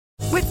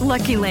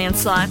Lucky Land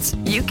Slots,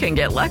 you can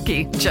get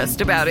lucky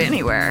just about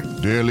anywhere.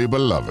 Dearly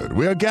beloved,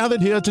 we are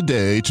gathered here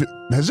today to...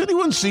 Has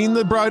anyone seen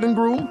the bride and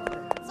groom?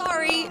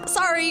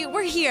 Sorry,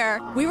 we're here.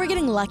 We were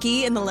getting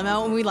lucky in the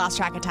limo and we lost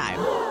track of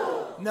time.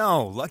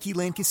 No, Lucky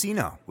Land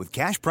Casino, with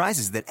cash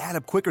prizes that add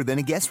up quicker than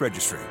a guest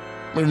registry.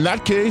 In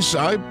that case,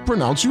 I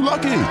pronounce you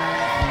lucky.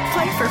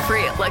 Play for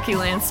free at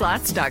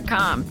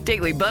LuckyLandSlots.com.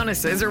 Daily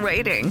bonuses are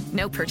waiting.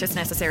 No purchase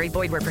necessary.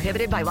 Void where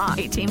prohibited by law.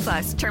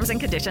 18+. Terms and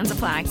conditions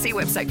apply. See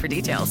website for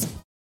details.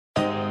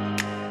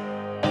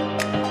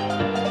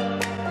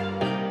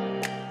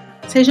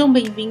 Sejam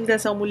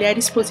bem-vindas ao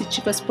Mulheres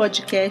Positivas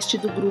Podcast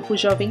do Grupo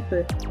Jovem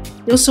Pan.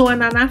 Eu sou a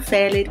Naná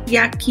Feller e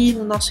aqui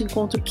no nosso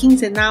encontro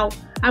quinzenal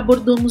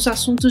abordamos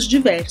assuntos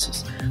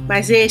diversos,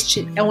 mas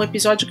este é um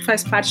episódio que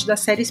faz parte da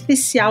série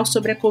especial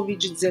sobre a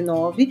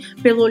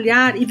Covid-19 pelo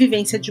olhar e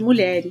vivência de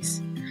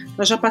mulheres.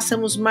 Nós já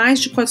passamos mais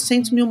de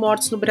 400 mil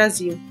mortes no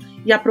Brasil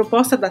e a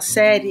proposta da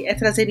série é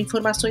trazer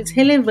informações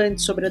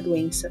relevantes sobre a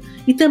doença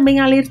e também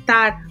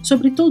alertar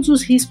sobre todos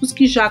os riscos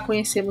que já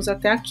conhecemos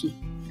até aqui.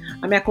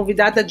 A minha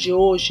convidada de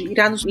hoje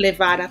irá nos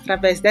levar,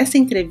 através dessa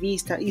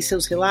entrevista e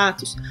seus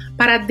relatos,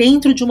 para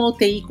dentro de uma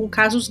UTI com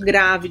casos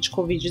graves de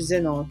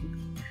Covid-19.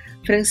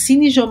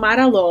 Francine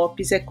Jomara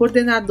Lopes é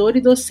coordenadora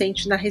e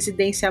docente na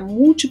residência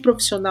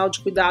multiprofissional de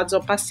cuidados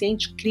ao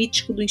paciente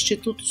crítico do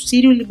Instituto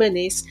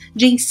Sírio-Libanês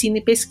de Ensino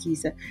e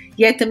Pesquisa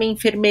e é também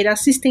enfermeira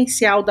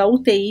assistencial da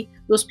UTI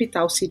do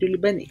Hospital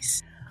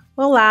Sírio-Libanês.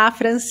 Olá,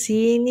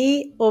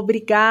 Francine,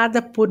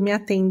 obrigada por me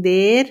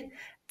atender,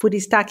 por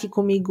estar aqui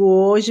comigo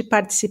hoje,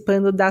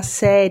 participando da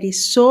série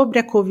sobre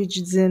a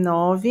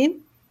Covid-19.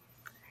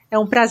 É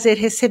um prazer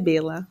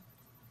recebê-la.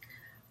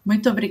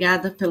 Muito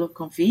obrigada pelo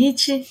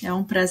convite, é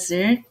um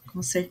prazer,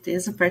 com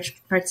certeza,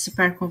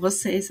 participar com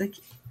vocês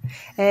aqui.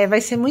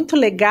 Vai ser muito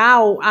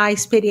legal a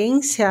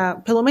experiência,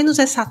 pelo menos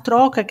essa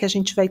troca que a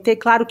gente vai ter.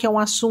 Claro que é um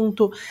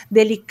assunto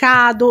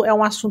delicado, é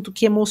um assunto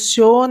que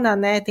emociona,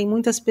 né? Tem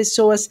muitas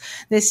pessoas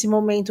nesse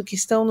momento que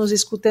estão nos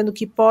escutando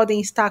que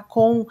podem estar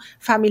com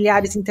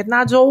familiares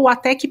internados ou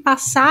até que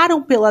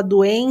passaram pela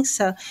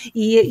doença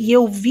e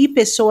eu vi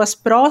pessoas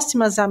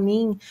próximas a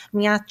mim,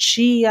 minha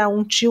tia,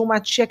 um tio,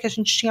 uma tia que a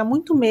gente tinha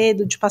muito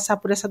medo de passar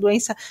por essa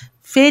doença,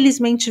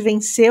 felizmente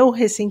venceu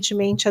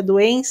recentemente a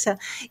doença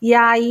e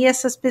aí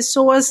essas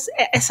pessoas,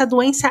 essa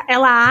doença,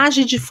 ela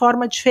age de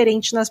forma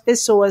diferente nas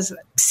pessoas,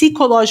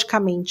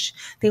 psicologicamente.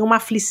 Tem uma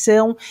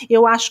aflição,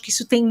 eu acho que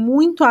isso tem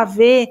muito a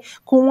ver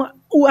com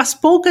as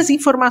poucas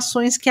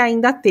informações que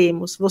ainda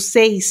temos.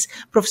 Vocês,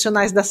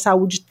 profissionais da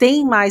saúde,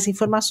 têm mais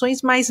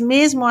informações, mas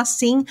mesmo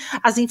assim,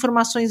 as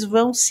informações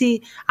vão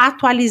se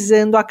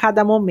atualizando a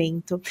cada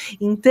momento.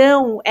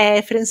 Então,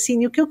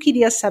 Francine, o que eu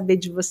queria saber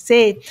de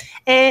você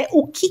é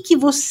o que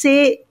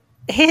você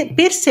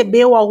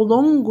percebeu ao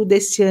longo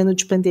desse ano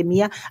de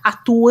pandemia,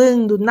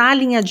 atuando na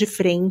linha de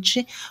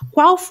frente,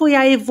 qual foi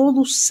a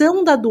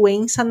evolução da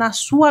doença na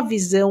sua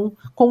visão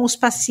com os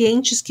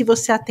pacientes que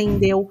você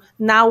atendeu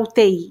na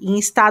UTI, em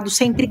estado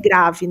sempre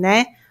grave,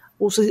 né?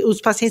 Os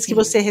pacientes Sim. que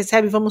você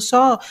recebe, vamos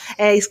só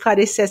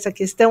esclarecer essa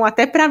questão,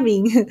 até para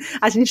mim,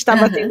 a gente está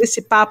batendo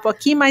esse papo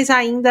aqui, mas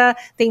ainda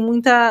tem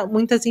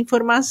muitas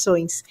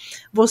informações.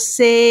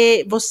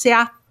 Você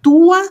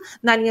atua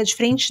na linha de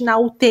frente na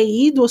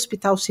UTI do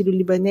Hospital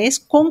Sírio-Libanês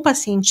com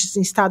pacientes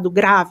em estado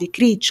grave,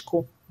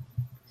 crítico?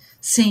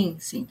 Sim.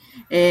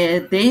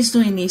 Desde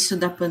o início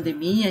da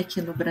pandemia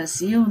aqui no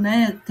Brasil,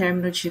 né,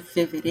 término de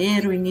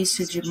fevereiro,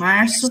 início de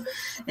março,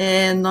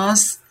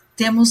 nós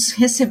temos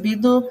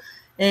recebido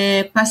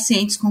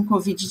pacientes com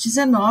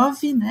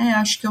Covid-19, né,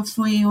 acho que eu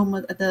fui uma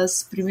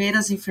das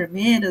primeiras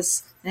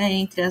enfermeiras, né,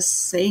 entre as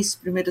 6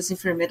 primeiras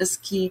enfermeiras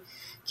que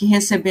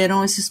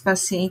receberam esses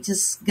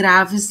pacientes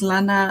graves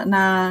lá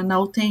na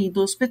UTI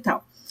do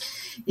hospital.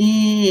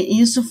 E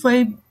isso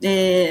foi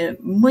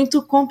muito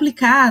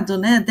complicado,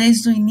 né,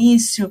 desde o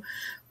início,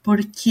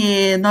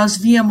 porque nós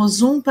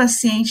víamos um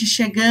paciente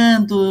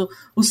chegando,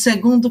 o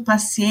segundo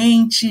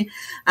paciente,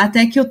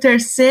 até que o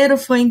terceiro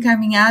foi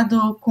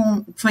encaminhado,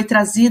 foi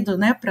trazido,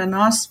 né, para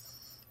nós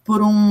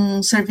por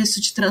um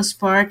serviço de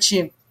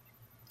transporte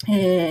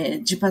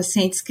de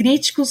pacientes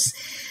críticos,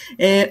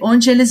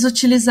 onde eles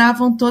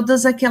utilizavam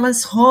todas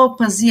aquelas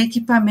roupas e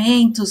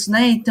equipamentos,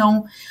 né?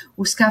 Então,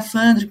 o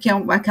escafandro, que é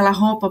aquela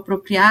roupa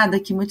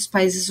apropriada que muitos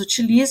países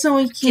utilizam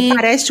e que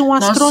parece um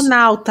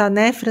astronauta,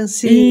 né,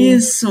 Francine?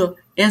 Isso,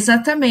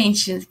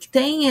 exatamente, que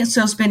tem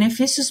seus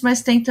benefícios,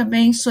 mas tem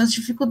também suas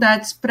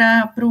dificuldades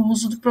para o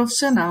uso do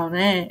profissional,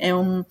 né?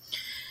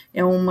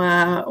 É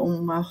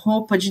uma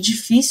roupa de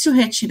difícil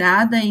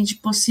retirada e de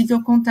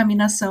possível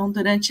contaminação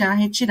durante a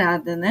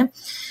retirada, né?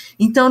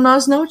 Então,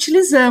 nós não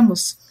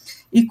utilizamos.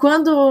 E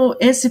quando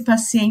esse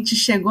paciente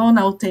chegou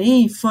na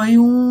UTI, foi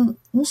um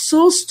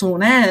susto,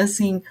 né?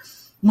 Assim,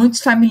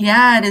 muitos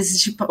familiares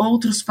de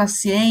outros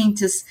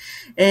pacientes,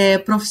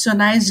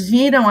 profissionais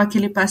viram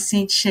aquele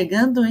paciente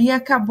chegando e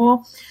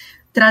acabou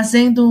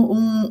trazendo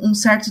um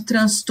certo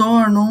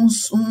transtorno,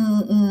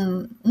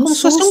 um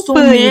susto,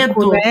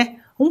 pânico, medo. Né?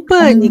 um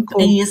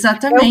pânico.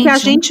 Exatamente. É o que a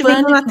gente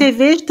vendo na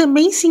TV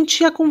também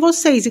sentia com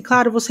vocês. E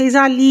claro, vocês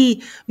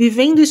ali,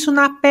 vivendo isso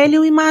na pele,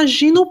 eu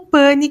imagino o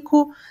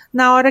pânico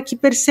na hora que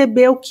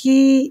percebeu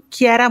que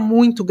era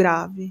muito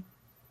grave.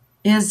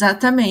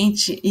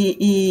 Exatamente,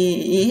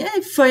 e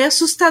foi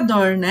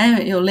assustador,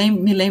 né? Eu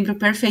me lembro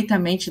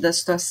perfeitamente da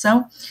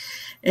situação,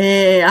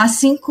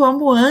 assim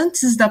como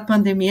antes da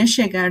pandemia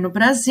chegar no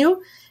Brasil,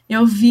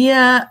 eu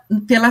via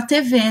pela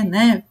TV,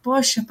 né?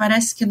 Poxa,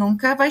 parece que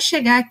nunca vai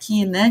chegar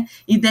aqui, né?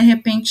 E de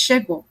repente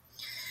chegou.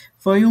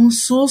 Foi um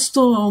susto,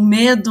 um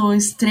medo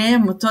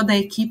extremo, toda a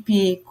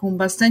equipe com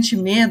bastante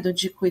medo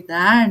de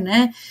cuidar,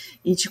 né,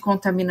 e de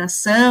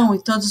contaminação,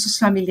 e todos os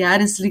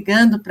familiares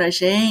ligando para a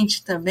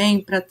gente também,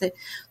 para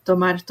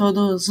tomar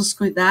todos os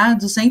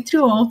cuidados, entre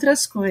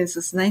outras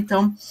coisas, né.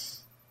 Então,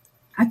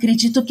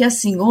 acredito que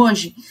assim,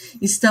 hoje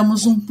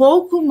estamos um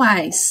pouco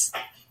mais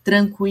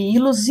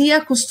tranquilos e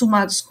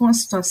acostumados com a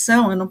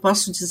situação. Eu não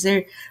posso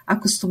dizer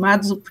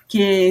acostumados,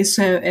 porque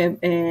isso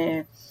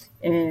é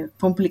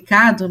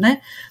complicado,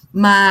 né?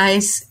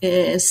 Mas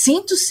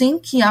sinto sim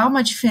que há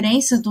uma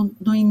diferença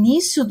do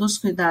início dos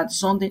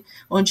cuidados,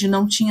 onde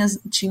não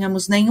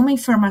tínhamos nenhuma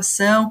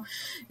informação,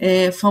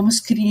 fomos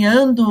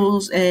criando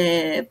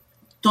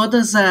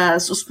todos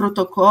os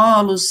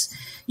protocolos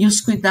e os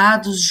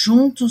cuidados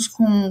juntos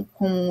com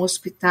o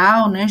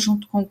hospital, né,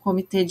 junto com o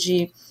comitê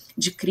de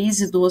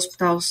crise do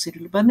Hospital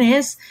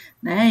Sírio-Libanês,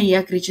 né, e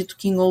acredito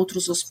que em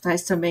outros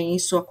hospitais também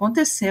isso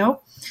aconteceu,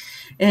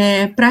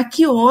 para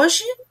que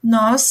hoje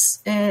nós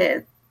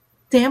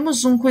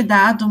temos um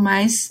cuidado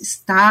mais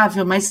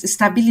estável, mais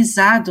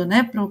estabilizado,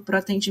 né, para o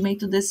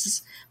atendimento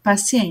desses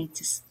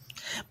pacientes.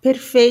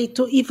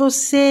 Perfeito. E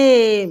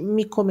você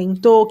me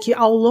comentou que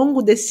ao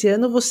longo desse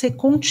ano você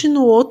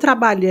continuou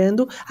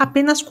trabalhando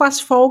apenas com as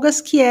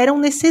folgas que eram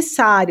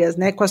necessárias,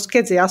 né?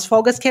 Quer dizer, as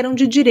folgas que eram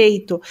de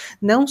direito.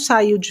 Não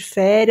saiu de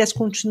férias,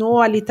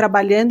 continuou ali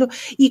trabalhando.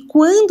 E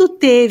quando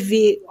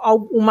teve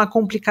alguma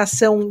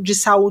complicação de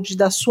saúde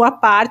da sua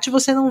parte,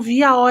 você não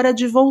via a hora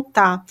de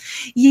voltar.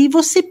 E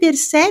você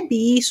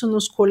percebe isso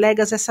nos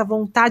colegas, essa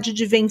vontade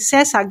de vencer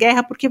essa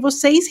guerra, porque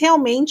vocês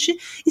realmente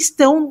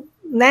estão,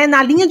 né,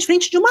 na linha de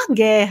frente de uma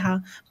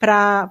guerra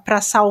para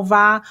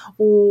salvar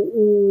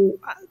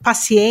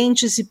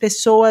pacientes e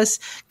pessoas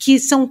que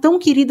são tão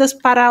queridas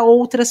para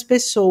outras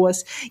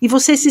pessoas. E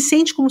você se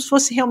sente como se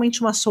fosse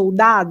realmente uma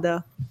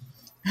soldada?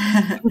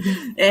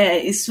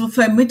 Isso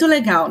foi muito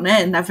legal,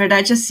 né? Na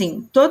verdade,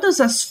 assim,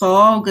 todas as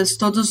folgas,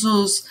 todos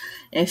os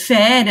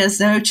férias,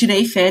 né? Eu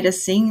tirei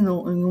férias, sim,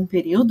 em um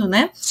período,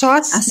 né? Só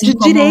assim, de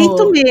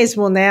direito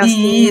mesmo, né?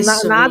 Assim,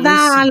 isso, nada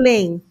isso.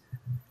 além.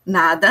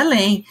 Nada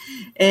além.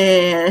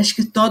 Acho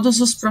que todos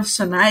os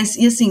profissionais,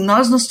 e assim,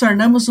 nós nos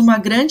tornamos uma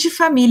grande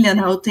família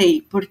na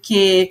UTI,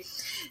 porque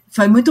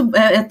foi muito,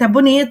 até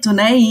bonito,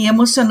 né, e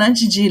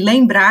emocionante de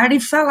lembrar e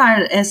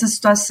falar essa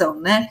situação,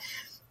 né,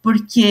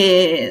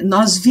 porque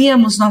nós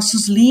víamos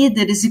nossos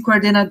líderes e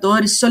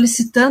coordenadores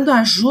solicitando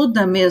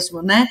ajuda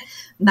mesmo, né,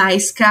 na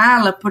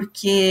escala,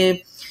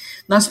 porque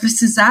nós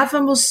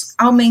precisávamos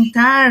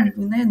aumentar,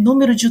 né,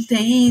 número de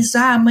UTIs,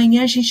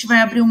 amanhã a gente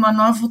vai abrir uma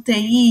nova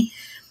UTI,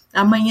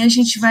 amanhã a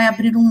gente vai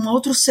abrir um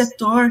outro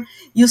setor,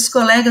 e os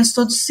colegas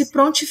todos se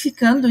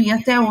prontificando, e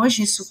até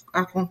hoje isso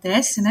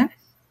acontece, né,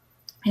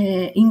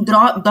 em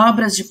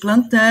dobras de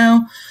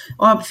plantão,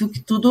 óbvio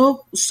que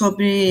tudo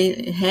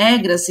sobre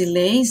regras e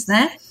leis,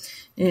 né,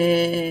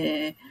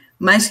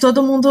 mas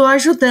todo mundo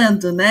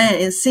ajudando,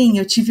 né. Sim,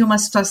 eu tive uma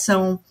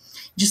situação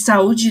de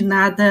saúde,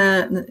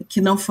 nada que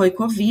não foi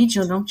Covid,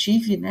 eu não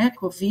tive, né,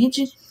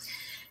 Covid,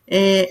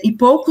 e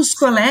poucos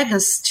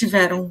colegas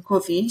tiveram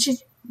Covid,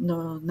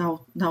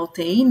 na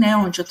UTI, né,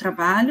 onde eu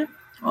trabalho.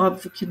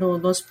 Óbvio que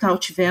no hospital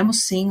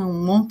tivemos, sim,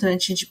 um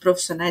montante de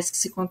profissionais que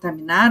se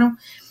contaminaram,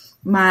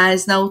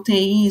 mas na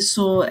UTI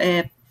isso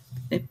é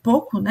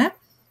pouco, né,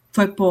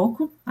 foi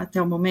pouco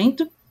até o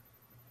momento.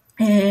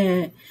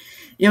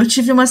 Eu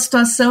tive uma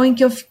situação em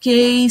que eu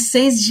fiquei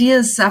 6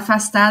 dias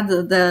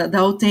afastada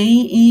da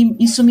UTI,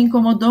 e isso me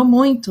incomodou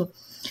muito,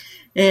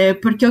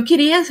 porque eu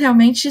queria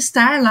realmente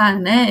estar lá,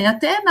 né,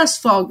 até nas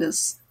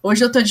folgas.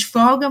 Hoje eu estou de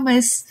folga,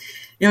 mas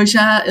eu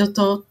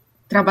estou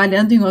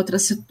trabalhando em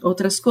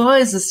outras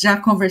coisas, já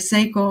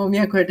conversei com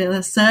minha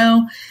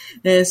coordenação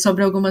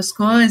sobre algumas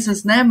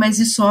coisas, né? Mas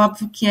isso,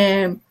 óbvio, que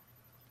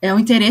é o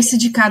interesse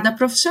de cada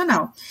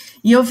profissional.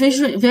 E eu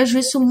vejo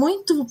isso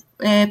muito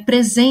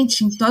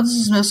presente em todos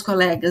os meus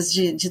colegas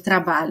de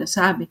trabalho,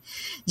 sabe?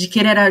 De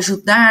querer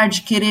ajudar,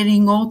 de querer ir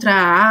em outra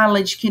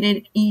ala, de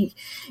querer ir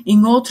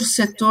em outro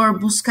setor,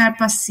 buscar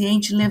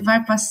paciente,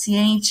 levar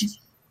paciente.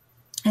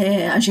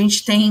 A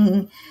gente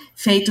tem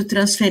feito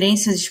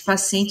transferências de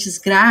pacientes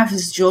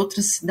graves de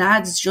outras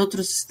cidades, de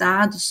outros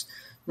estados.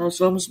 Nós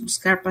vamos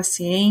buscar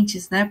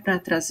pacientes, né, para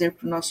trazer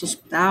para o nosso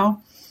hospital.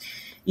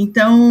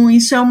 Então,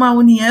 isso é uma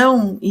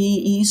união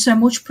e isso é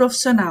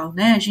multiprofissional,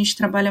 né? A gente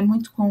trabalha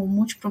muito com o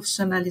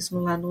multiprofissionalismo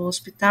lá no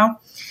hospital,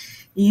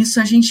 e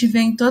isso a gente vê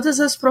em todas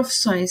as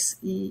profissões,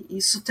 e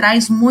isso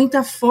traz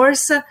muita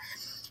força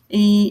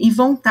e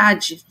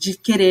vontade de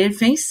querer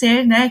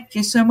vencer, né? Que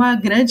isso é uma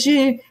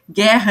grande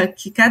guerra,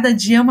 que cada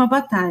dia é uma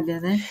batalha,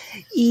 né?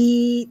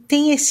 E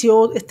tem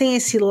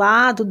esse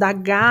lado da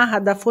garra,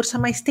 da força,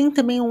 mas tem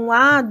também um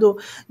lado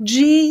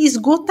de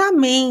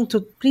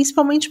esgotamento,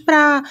 principalmente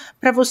para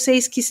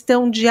vocês que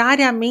estão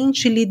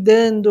diariamente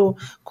lidando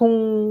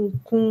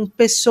com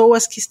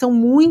pessoas que estão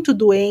muito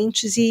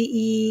doentes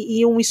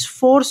e um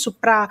esforço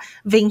para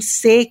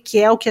vencer, que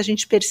é o que a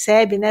gente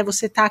percebe, né?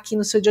 Você está aqui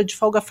no seu dia de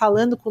folga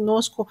falando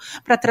conosco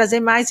para trazer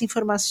mais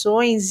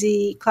informações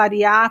e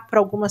clarear para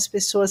algumas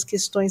pessoas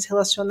questões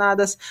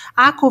relacionadas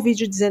à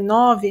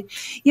Covid-19.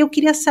 E eu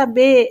queria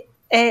saber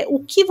o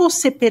que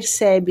você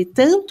percebe,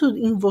 tanto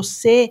em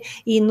você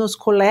e nos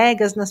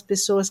colegas, nas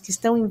pessoas que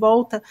estão em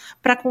volta,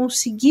 para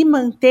conseguir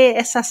manter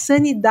essa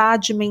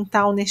sanidade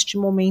mental neste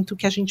momento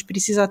que a gente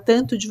precisa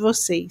tanto de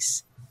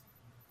vocês.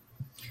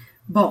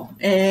 Bom,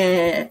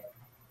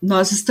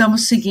 nós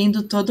estamos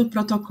seguindo todo o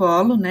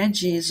protocolo, né,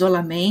 de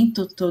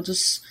isolamento,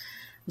 todos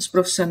os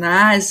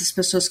profissionais, as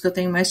pessoas que eu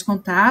tenho mais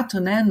contato,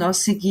 né, nós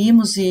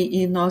seguimos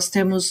e nós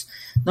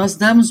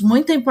damos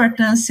muita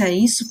importância a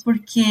isso,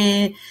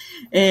 porque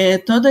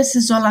todo esse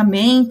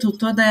isolamento,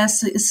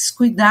 todos esses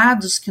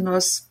cuidados que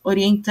nós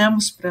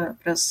orientamos para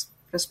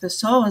as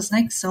pessoas,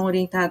 né, que são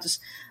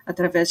orientados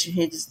através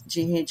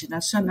de rede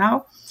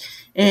nacional,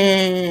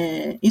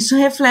 isso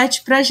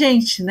reflete para a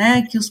gente,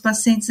 né, que os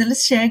pacientes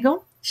eles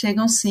chegam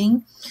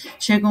sim,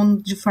 chegam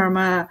de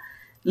forma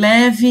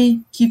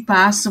leve, que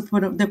passam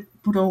por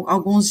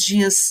alguns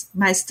dias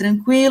mais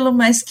tranquilo,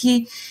 mas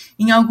que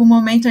em algum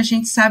momento a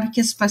gente sabe que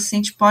esse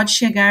paciente pode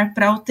chegar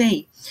para a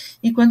UTI.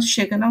 E quando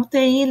chega na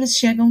UTI, eles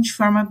chegam de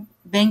forma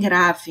bem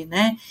grave,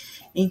 né?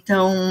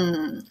 Então,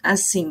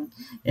 assim,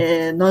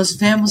 nós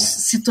vemos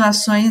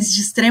situações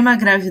de extrema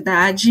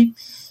gravidade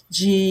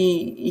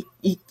e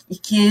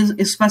que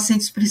os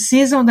pacientes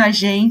precisam da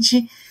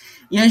gente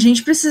e a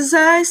gente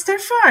precisa estar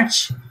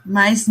forte,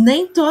 mas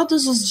nem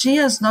todos os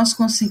dias nós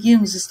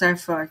conseguimos estar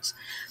fortes,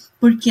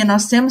 porque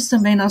nós temos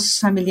também nossos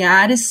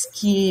familiares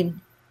que,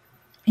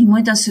 em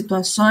muitas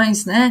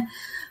situações, né,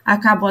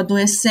 acabam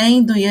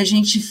adoecendo e a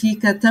gente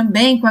fica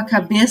também com a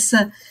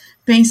cabeça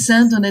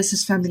pensando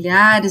nesses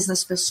familiares,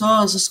 nas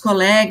pessoas, os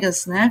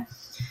colegas, né,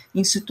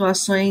 em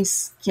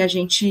situações que a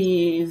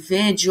gente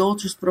vê de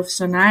outros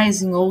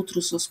profissionais em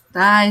outros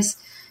hospitais,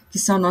 que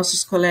são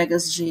nossos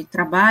colegas de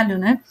trabalho,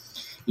 né,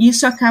 e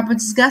isso acaba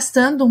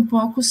desgastando um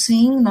pouco,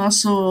 sim,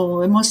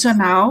 nosso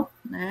emocional,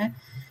 né,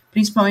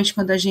 principalmente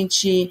quando a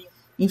gente,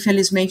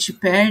 infelizmente,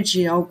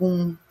 perde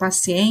algum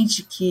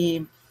paciente,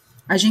 que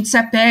a gente se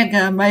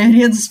apega, a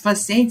maioria dos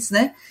pacientes,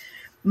 né,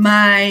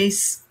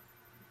 mas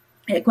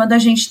quando a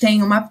gente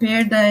tem uma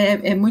perda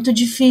é muito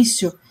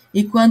difícil,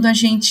 e quando a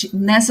gente,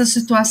 nessa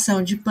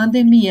situação de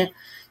pandemia,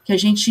 que a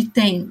gente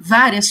tem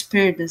várias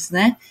perdas,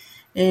 né,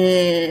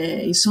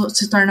 isso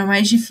se torna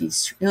mais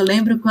difícil. Eu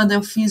lembro quando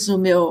eu fiz o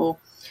meu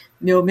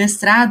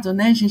mestrado,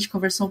 né, a gente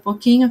conversou um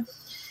pouquinho,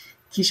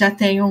 que já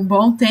tem um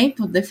bom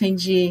tempo,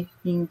 defendi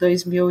em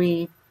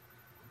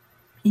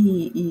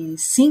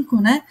 2005,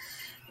 né,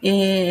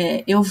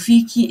 eu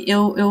via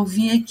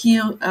que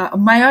o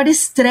maior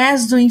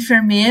estresse do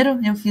enfermeiro,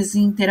 eu fiz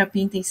em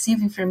terapia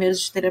intensiva, enfermeiros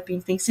de terapia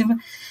intensiva,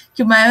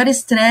 que o maior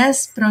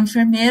estresse para o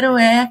enfermeiro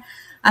é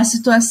a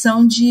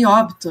situação de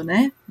óbito,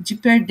 né, de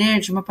perder,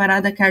 de uma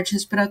parada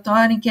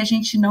cardiorrespiratória em que a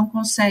gente não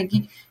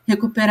consegue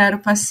recuperar o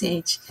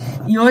paciente.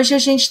 E hoje a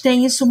gente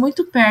tem isso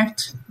muito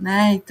perto,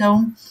 né,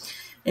 então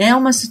é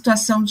uma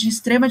situação de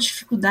extrema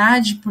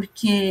dificuldade,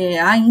 porque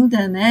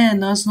ainda, né,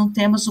 nós não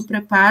temos o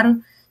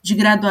preparo de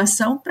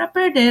graduação para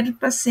perder o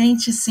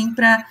paciente, sim,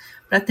 para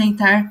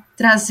tentar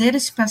trazer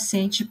esse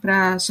paciente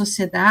para a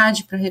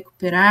sociedade, para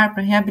recuperar,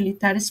 para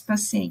reabilitar esse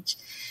paciente.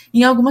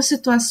 Em algumas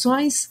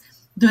situações,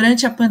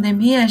 durante a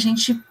pandemia, a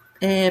gente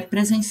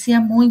presencia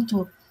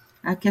muito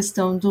a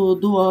questão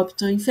do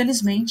óbito.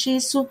 Infelizmente,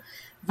 isso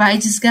vai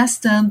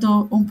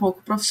desgastando um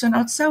pouco o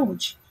profissional de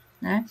saúde,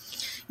 né?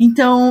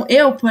 Então,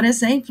 eu, por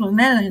exemplo,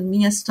 né,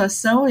 minha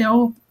situação,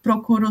 eu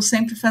procuro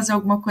sempre fazer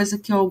alguma coisa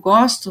que eu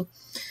gosto.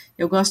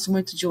 Eu gosto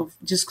muito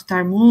de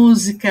escutar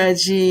música,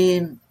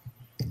 de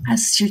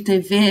assistir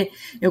TV,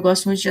 eu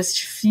gosto muito de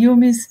assistir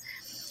filmes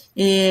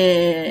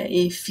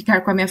e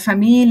ficar com a minha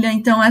família.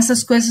 Então,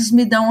 essas coisas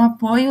me dão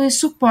apoio e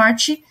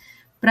suporte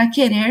para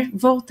querer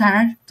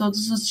voltar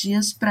todos os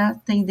dias para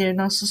atender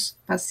nossos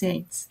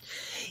pacientes.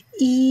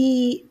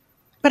 E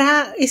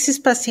para esses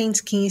pacientes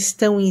que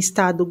estão em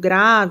estado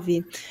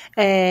grave,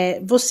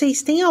 você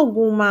tem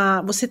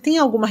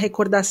alguma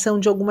recordação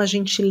de alguma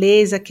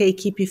gentileza que a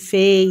equipe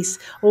fez,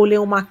 ou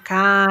leu uma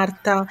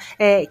carta,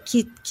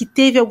 que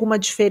teve alguma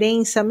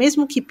diferença,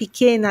 mesmo que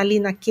pequena, ali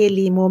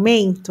naquele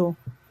momento?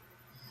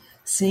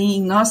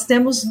 Sim, nós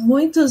temos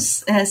muito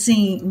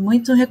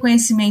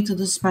reconhecimento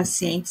dos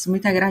pacientes,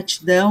 muita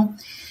gratidão.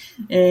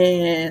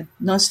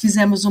 Nós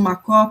fizemos uma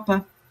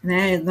copa,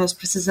 né, nós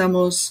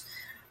precisamos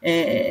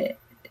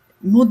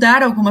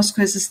mudar algumas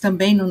coisas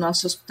também no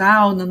nosso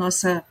hospital, na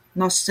nossa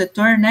nosso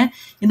setor, né?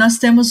 E nós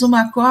temos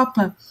uma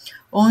copa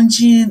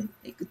onde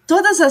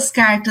todas as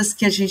cartas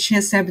que a gente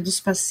recebe dos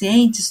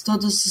pacientes,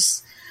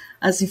 todas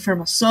as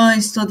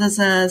informações,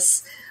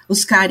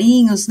 os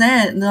carinhos,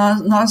 né?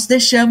 Nós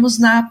deixamos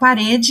na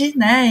parede,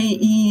 né?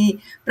 E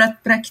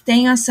para que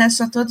tenham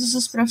acesso a todos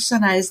os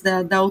profissionais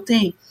da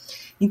UTI.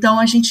 Então,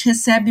 a gente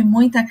recebe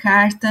muita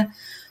carta.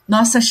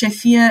 Nossa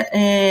chefia,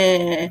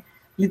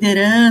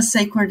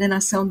 liderança e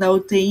coordenação da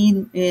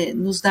UTI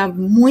nos dá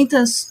muito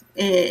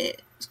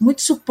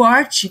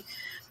suporte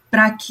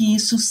para que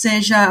isso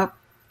seja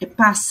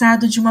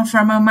passado de uma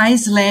forma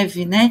mais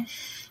leve, né?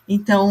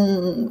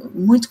 Então,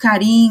 muito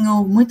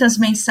carinho, muitas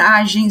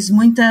mensagens,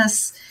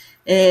 muitas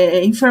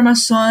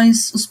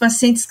informações, os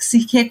pacientes que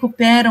se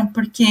recuperam,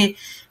 porque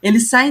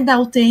eles saem da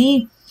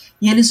UTI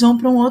e eles vão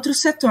para um outro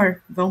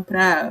setor,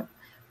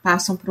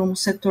 passam para um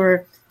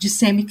setor de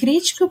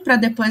semicrítico, para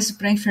depois ir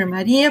para a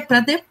enfermaria, para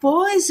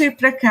depois ir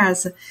para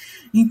casa.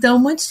 Então,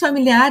 muitos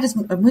familiares,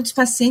 muitos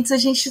pacientes, a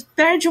gente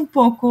perde um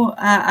pouco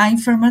a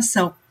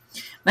informação,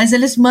 mas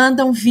eles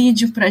mandam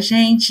vídeo para a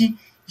gente,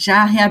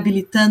 já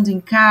reabilitando em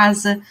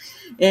casa.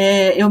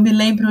 Eu me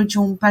lembro de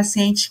um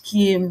paciente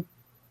que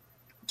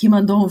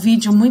mandou um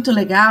vídeo muito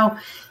legal,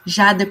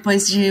 já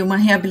depois de uma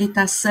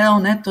reabilitação,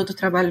 né, todo o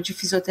trabalho de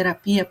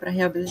fisioterapia para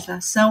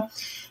reabilitação,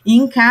 e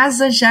em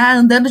casa já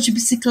andando de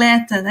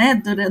bicicleta, né,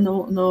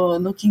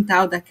 no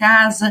quintal da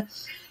casa,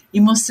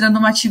 e mostrando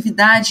uma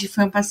atividade.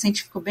 Foi um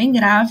paciente que ficou bem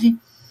grave.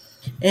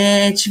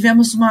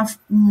 Tivemos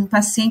um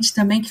paciente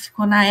também que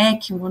ficou na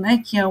ECMO,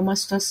 né, que é uma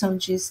situação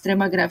de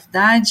extrema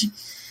gravidade.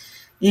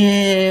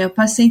 O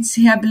paciente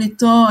se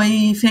reabilitou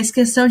e fez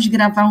questão de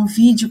gravar um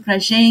vídeo para a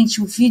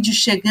gente, o vídeo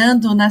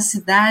chegando na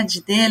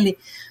cidade dele,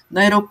 no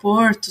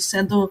aeroporto,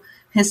 sendo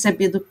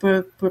recebido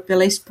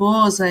pela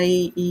esposa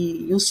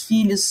e os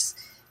filhos.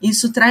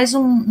 Isso traz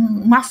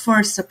uma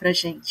força para a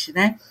gente,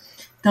 né?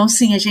 Então,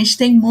 sim, a gente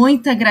tem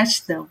muita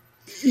gratidão.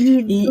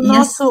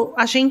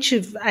 A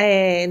gente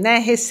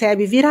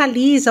recebe,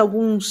 viraliza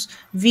alguns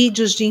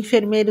vídeos de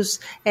enfermeiros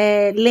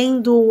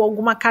lendo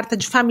alguma carta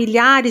de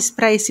familiares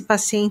para esse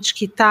paciente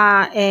que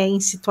está em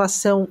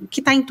situação,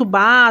 que está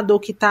entubado ou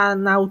que está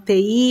na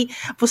UTI.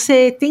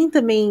 Você tem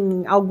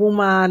também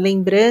alguma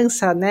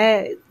lembrança,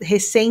 né,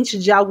 recente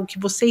de algo que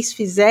vocês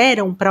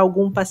fizeram para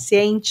algum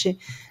paciente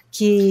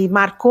que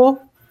marcou?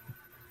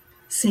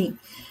 Sim,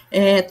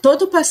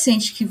 todo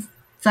paciente que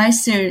vai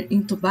ser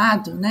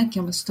entubado, né, que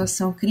é uma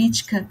situação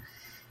crítica,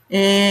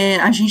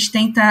 a gente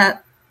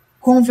tenta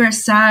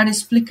conversar,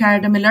 explicar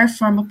da melhor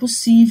forma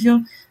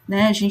possível,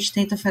 né, a gente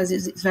tenta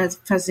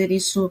fazer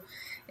isso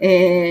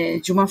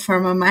de uma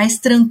forma mais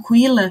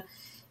tranquila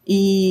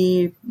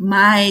e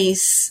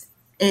mais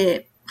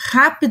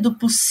rápido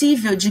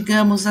possível,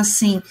 digamos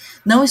assim,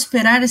 não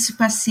esperar esse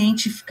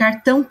paciente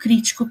ficar tão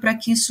crítico para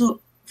que isso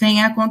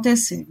venha a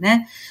acontecer,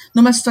 né?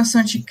 Numa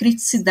situação de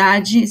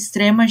criticidade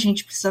extrema, a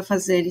gente precisa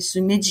fazer isso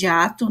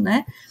imediato,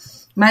 né?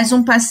 Mas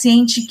um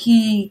paciente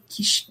que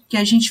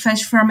a gente faz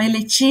de forma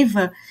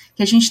eletiva,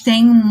 que a gente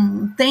tem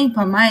um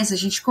tempo a mais, a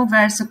gente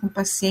conversa com o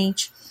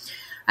paciente,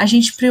 a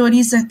gente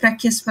prioriza para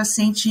que esse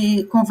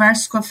paciente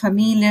converse com a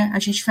família, a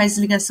gente faz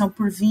ligação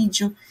por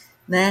vídeo,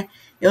 né?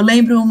 Eu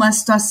lembro uma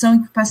situação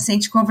em que o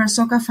paciente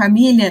conversou com a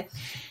família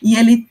e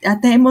ele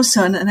até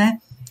emociona, né?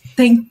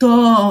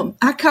 Tentou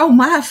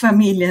acalmar a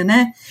família,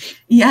 né?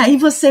 E aí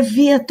você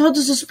via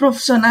todos os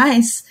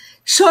profissionais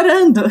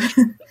chorando.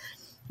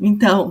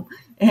 Então,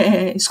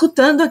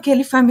 escutando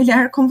aquele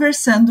familiar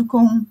conversando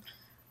com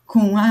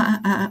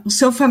o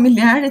seu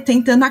familiar e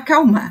tentando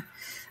acalmar.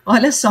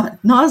 Olha só,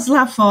 nós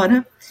lá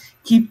fora,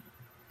 que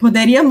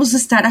poderíamos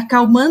estar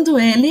acalmando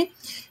ele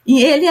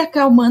e ele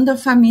acalmando a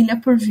família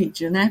por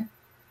vídeo, né?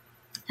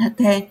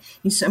 Até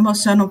isso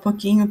emociona um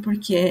pouquinho,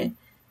 porque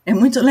é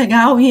muito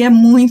legal e é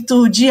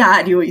muito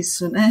diário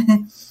isso, né?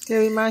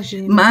 Eu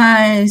imagino.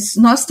 Mas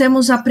nós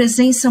temos a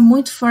presença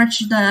muito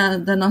forte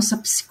da nossa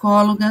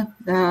psicóloga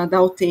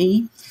da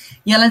UTI,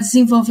 e ela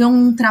desenvolveu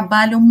um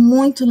trabalho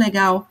muito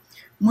legal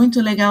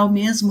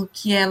mesmo,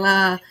 que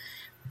ela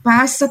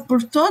passa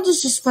por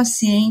todos os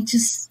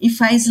pacientes e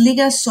faz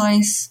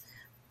ligações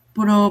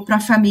para a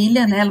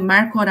família, né? Ela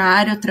marca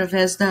horário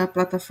através da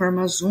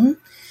plataforma Zoom,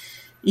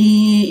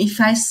 e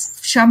faz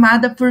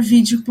chamada por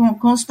vídeo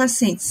com os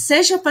pacientes,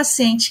 seja o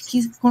paciente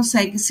que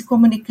consegue se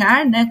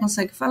comunicar, né,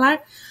 consegue falar,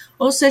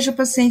 ou seja o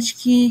paciente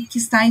que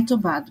está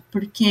entubado,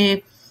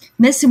 porque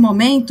nesse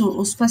momento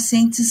os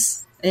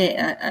pacientes,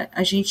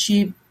 a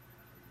gente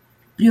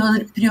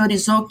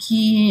priorizou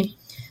que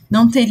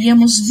não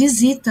teríamos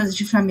visitas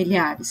de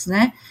familiares,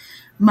 né,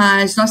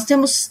 mas nós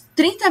temos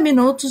 30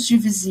 minutos de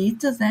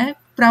visitas, né,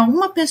 para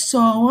uma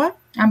pessoa,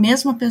 a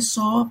mesma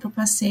pessoa, para o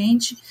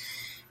paciente,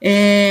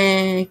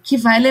 que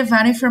vai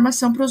levar a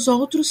informação para os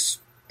outros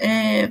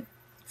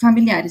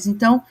familiares.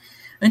 Então,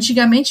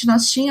 antigamente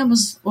nós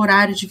tínhamos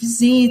horário de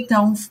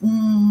visita,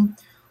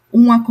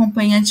 um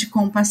acompanhante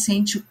com o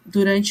paciente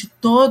durante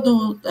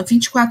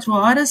 24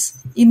 horas,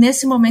 e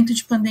nesse momento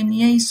de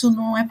pandemia isso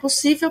não é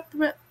possível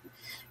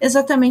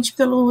exatamente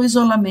pelo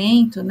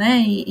isolamento,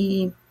 né,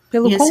 e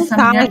Pelo e esse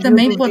familiar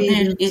também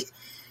poder...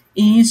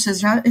 Isso,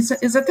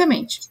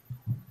 exatamente.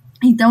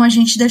 Então, a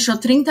gente deixou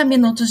 30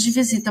 minutos de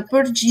visita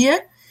por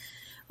dia,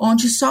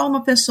 onde só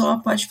uma pessoa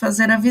pode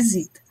fazer a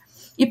visita.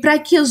 E para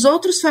que os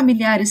outros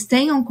familiares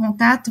tenham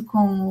contato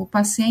com o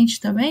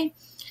paciente também,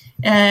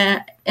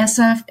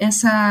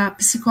 essa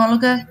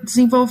psicóloga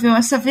desenvolveu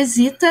essa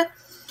visita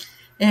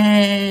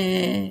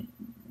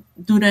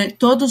durante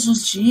todos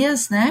os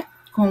dias, né,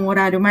 com o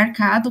horário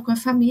marcado com a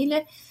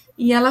família,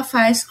 e ela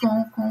faz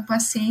com o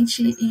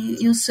paciente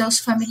e os seus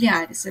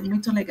familiares. É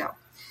muito legal.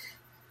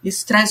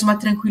 Isso traz uma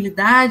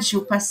tranquilidade,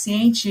 o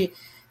paciente,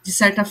 de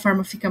certa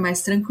forma, fica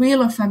mais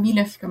tranquilo, a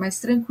família fica mais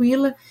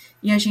tranquila,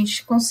 e a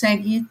gente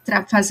consegue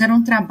fazer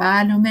um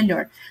trabalho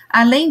melhor.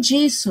 Além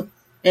disso,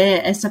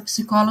 essa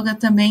psicóloga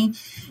também,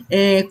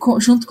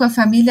 junto com a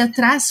família,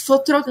 traz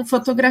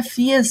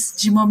fotografias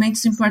de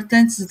momentos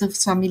importantes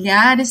dos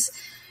familiares.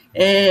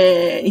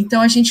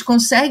 Então, a gente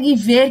consegue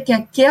ver que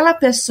aquela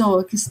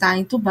pessoa que está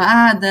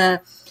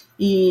entubada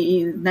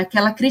e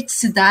naquela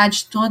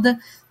criticidade toda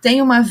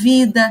tem uma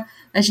vida.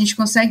 A gente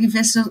consegue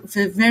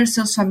ver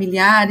seus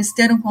familiares,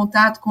 ter um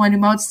contato com o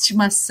animal de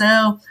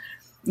estimação,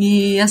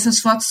 e essas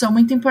fotos são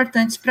muito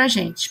importantes para a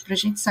gente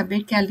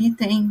saber que ali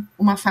tem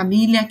uma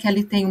família, que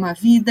ali tem uma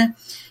vida,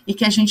 e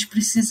que a gente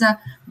precisa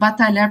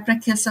batalhar para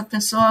que essa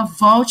pessoa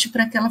volte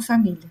para aquela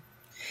família.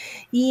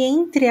 E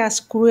entre as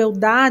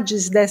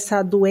crueldades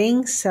dessa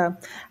doença,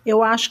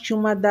 eu acho que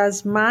uma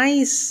das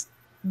mais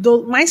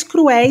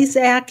cruéis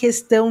é a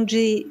questão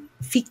de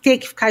ter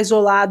que ficar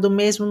isolado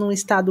mesmo num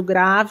estado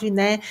grave,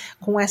 né,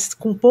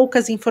 com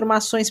poucas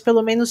informações,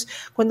 pelo menos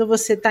quando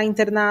você está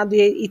internado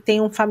e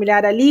tem um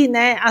familiar ali,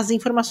 né, as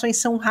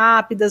informações são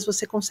rápidas,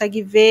 você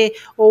consegue ver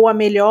ou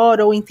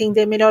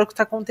entender melhor o que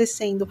está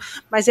acontecendo.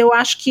 Mas eu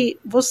acho que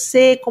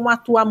você, como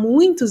atua há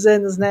muitos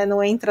anos, né,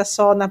 não entra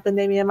só na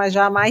pandemia, mas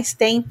já há mais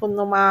tempo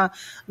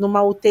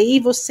numa UTI,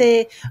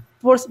 você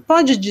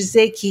pode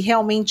dizer que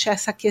realmente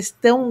essa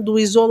questão do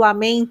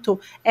isolamento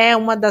é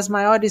uma das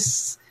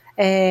maiores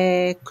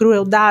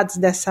crueldades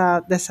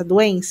dessa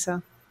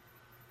doença?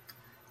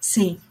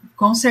 Sim,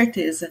 com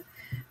certeza.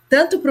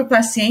 Tanto para o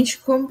paciente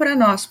como para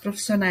nós,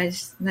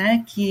 profissionais,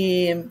 né?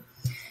 Que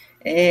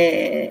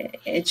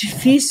é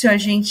difícil a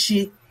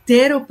gente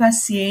ter o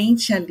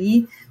paciente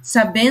ali,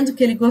 sabendo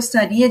que ele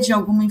gostaria de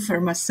alguma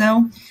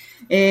informação.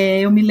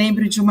 Eu me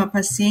lembro de uma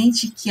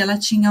paciente que ela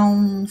tinha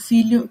um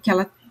filho, que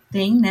ela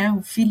tem, né?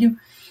 Um filho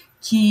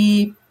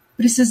que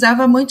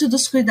precisava muito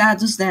dos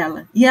cuidados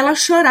dela. E ela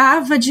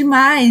chorava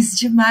demais,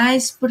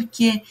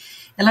 porque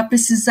ela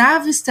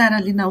precisava estar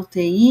ali na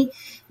UTI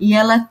e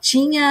ela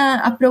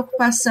tinha a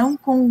preocupação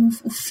com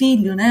o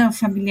filho, né, o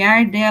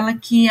familiar dela,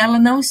 que ela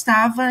não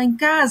estava em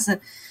casa,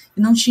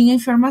 não tinha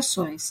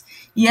informações.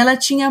 E ela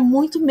tinha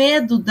muito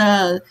medo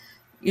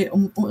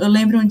eu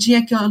lembro um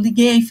dia que eu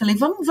liguei e falei,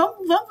 vamos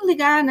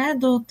ligar, né,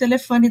 do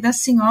telefone da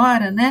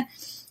senhora, né,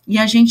 e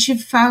a gente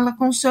fala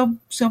com o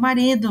seu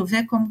marido,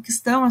 vê como que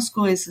estão as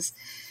coisas.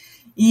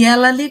 E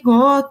ela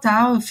ligou,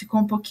 tal,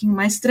 ficou um pouquinho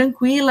mais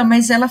tranquila,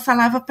 mas ela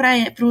falava para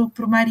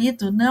o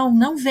marido,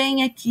 não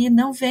vem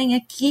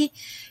aqui,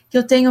 que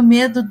eu tenho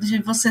medo de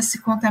você se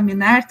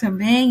contaminar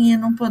também e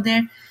não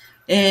poder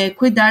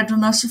cuidar do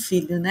nosso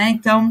filho, né?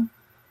 Então,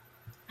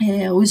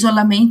 o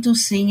isolamento,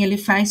 sim, ele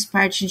faz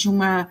parte de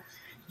uma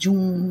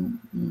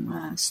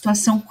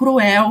situação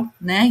cruel,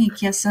 né, em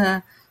que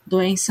essa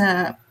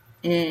doença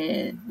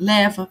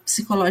leva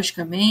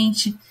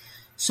psicologicamente,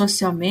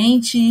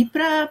 socialmente e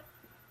para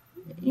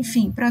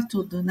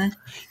tudo, né?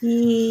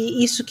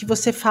 E isso que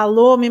você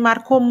falou me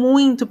marcou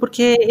muito,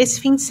 porque esse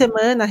fim de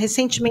semana,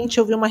 recentemente,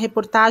 eu vi uma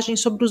reportagem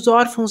sobre os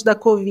órfãos da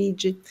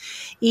Covid,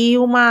 e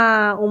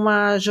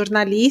uma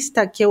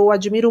jornalista que eu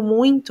admiro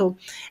muito,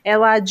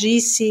 ela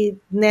disse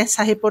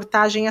nessa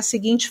reportagem a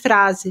seguinte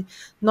frase: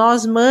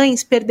 nós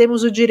mães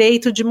perdemos o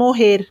direito de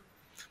morrer,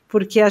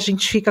 porque a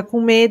gente fica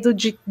com medo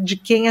de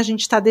quem a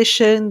gente está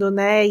deixando,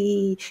 né,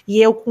 e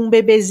eu com um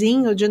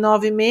bebezinho de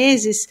 9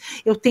 meses,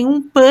 eu tenho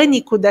um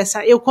pânico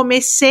eu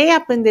comecei a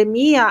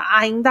pandemia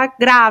ainda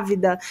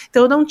grávida,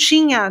 então eu não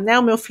tinha, né,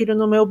 o meu filho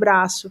no meu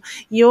braço,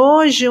 e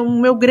hoje o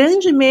meu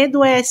grande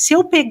medo é, se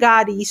eu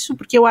pegar isso,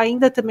 porque eu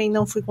ainda também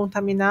não fui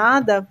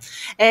contaminada,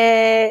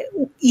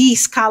 e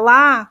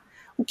escalar,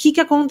 o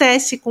que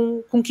acontece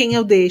com quem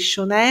eu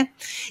deixo, né?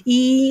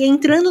 E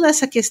entrando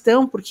nessa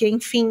questão, porque,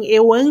 enfim,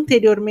 eu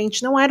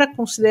anteriormente não era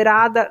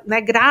considerada,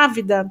 né,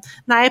 grávida,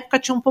 na época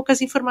tinham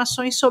poucas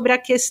informações sobre a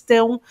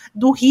questão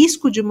do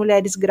risco de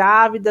mulheres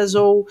grávidas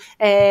ou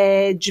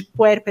de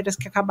puérperas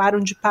que acabaram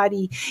de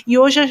parir. E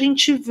hoje a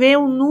gente vê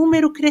um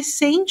número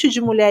crescente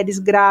de mulheres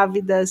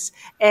grávidas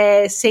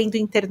sendo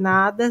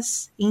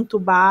internadas,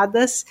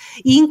 intubadas,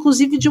 e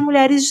inclusive de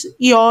mulheres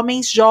e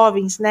homens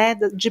jovens, né,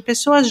 de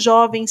pessoas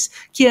jovens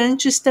que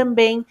antes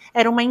também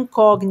era uma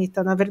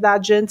incógnita. Na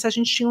verdade, antes a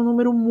gente tinha um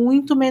número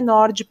muito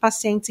menor de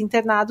pacientes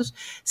internados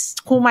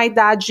com uma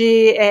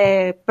idade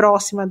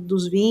próxima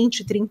dos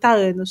 20, 30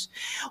 anos.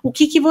 O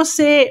que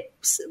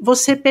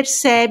você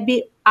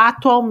percebe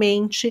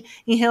atualmente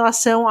em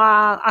relação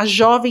a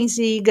jovens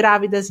e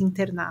grávidas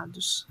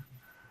internados?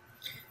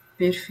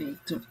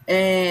 Perfeito.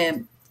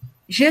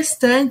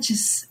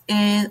 Gestantes,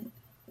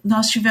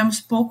 nós tivemos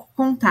pouco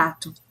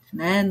contato,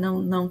 né?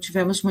 Não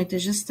tivemos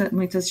muitas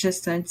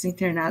gestantes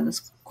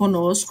internadas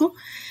conosco,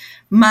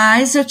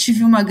 mas eu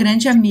tive uma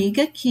grande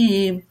amiga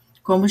que,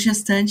 como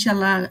gestante,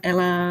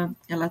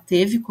 ela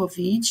teve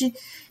Covid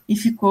e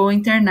ficou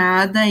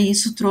internada, e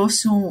isso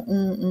trouxe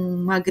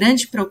uma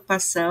grande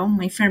preocupação,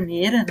 uma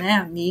enfermeira, né,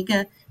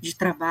 amiga de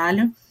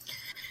trabalho,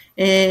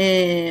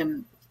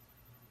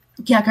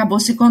 que acabou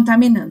se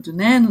contaminando,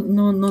 né?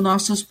 No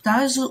nosso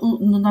hospital,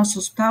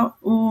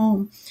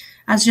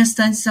 as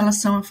gestantes, elas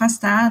são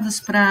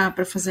afastadas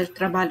para fazer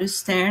trabalho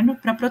externo,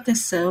 para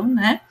proteção,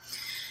 né?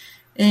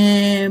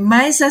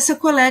 Mas essa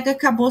colega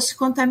acabou se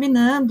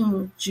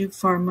contaminando de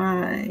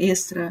forma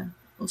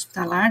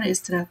extra-hospitalar,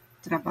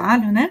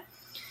 extra-trabalho, né?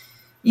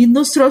 E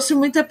nos trouxe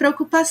muita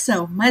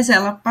preocupação, mas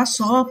ela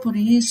passou por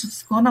isso,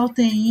 ficou na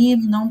UTI,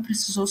 não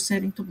precisou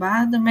ser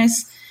entubada,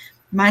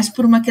 mas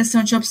por uma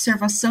questão de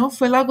observação,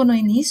 foi logo no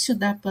início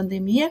da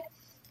pandemia,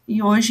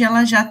 e hoje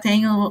ela já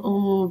tem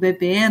o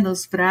bebê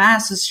nos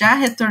braços, já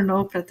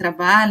retornou para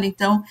trabalho,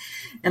 então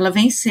ela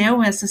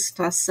venceu essa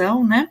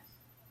situação, né?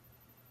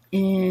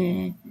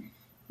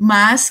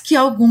 Mas que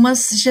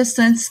algumas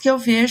gestantes que eu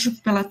vejo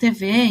pela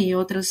TV e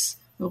outros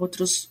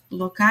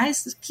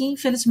locais, que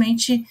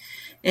infelizmente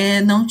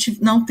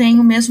não tem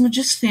o mesmo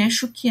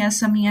desfecho que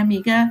essa minha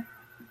amiga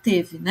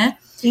teve, né?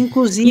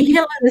 Inclusive,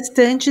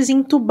 gestantes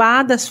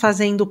entubadas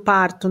fazendo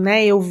parto,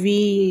 né? Eu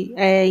vi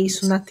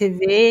isso na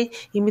TV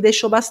e me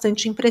deixou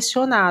bastante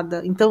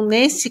impressionada. Então,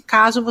 nesse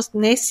caso,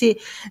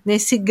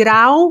 nesse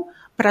grau,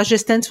 para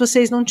gestantes,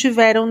 vocês não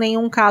tiveram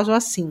nenhum caso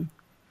assim.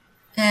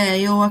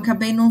 Eu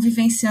acabei não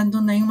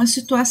vivenciando nenhuma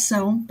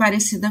situação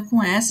parecida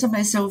com essa,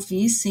 mas eu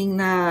vi, sim,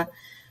 na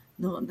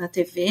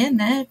TV,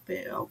 né?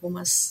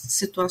 Algumas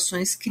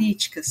situações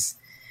críticas.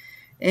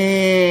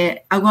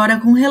 Agora,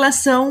 com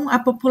relação à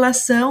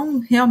população,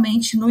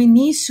 realmente, no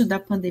início da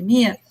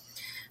pandemia,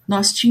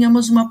 nós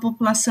tínhamos uma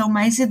população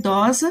mais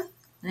idosa,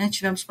 né?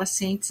 Tivemos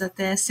pacientes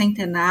até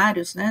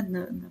centenários, né,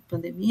 na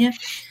pandemia,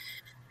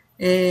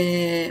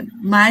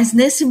 mas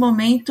nesse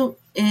momento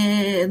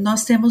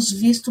nós temos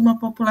visto uma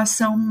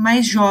população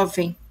mais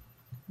jovem,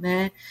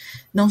 né?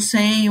 Não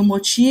sei o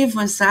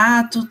motivo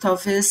exato,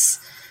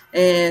 talvez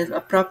a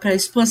própria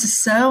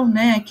exposição,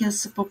 né, que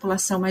essa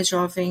população mais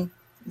jovem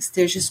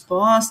esteja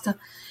exposta,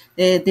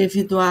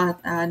 devido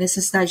à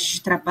necessidade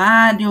de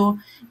trabalho,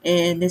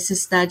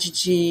 necessidade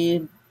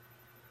de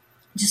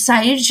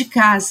sair de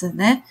casa,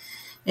 né?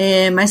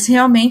 Mas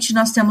realmente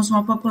nós temos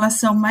uma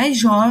população mais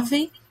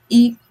jovem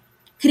e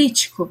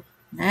crítico,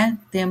 né?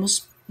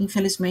 Temos,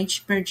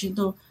 infelizmente,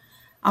 perdido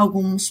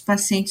alguns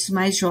pacientes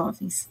mais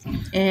jovens.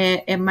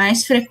 É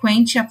mais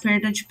frequente a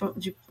perda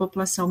de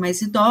população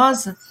mais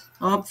idosa,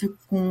 óbvio,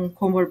 com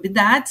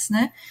comorbidades,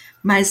 né?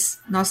 Mas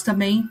nós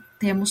também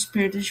temos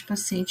perda de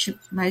paciente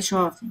mais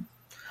jovem.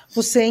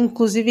 Você,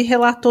 inclusive,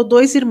 relatou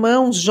 2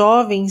 irmãos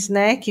jovens,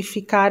 né, que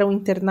ficaram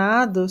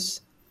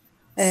internados.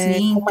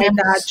 Sim, com uma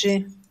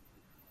idade.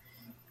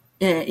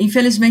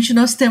 Infelizmente,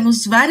 nós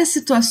temos várias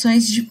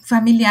situações de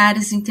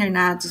familiares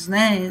internados,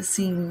 né?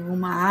 Assim,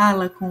 uma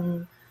ala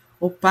com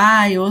o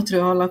pai,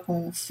 outra ala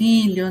com o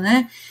filho,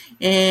 né?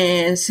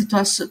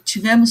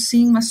 Tivemos,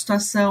 sim, uma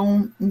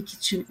situação em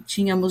que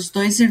tínhamos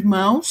 2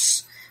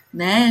 irmãos,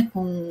 né,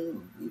 com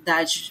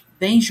idade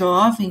bem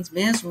jovens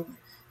mesmo,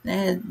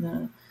 né,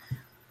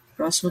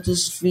 próximo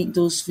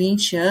dos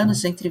 20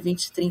 anos, entre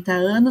 20 e 30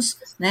 anos,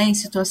 né, em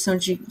situação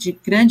de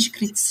grande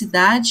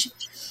criticidade,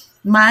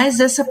 mas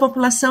essa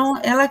população,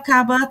 ela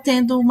acaba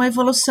tendo uma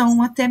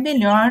evolução até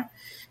melhor,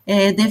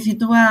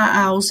 devido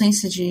à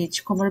ausência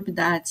de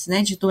comorbidades,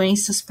 né, de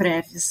doenças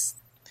prévias.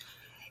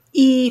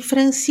 E,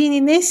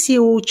 Francine, nesse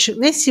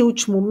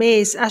último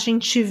mês, a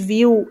gente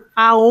viu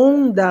a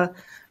onda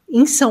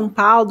em São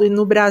Paulo e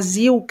no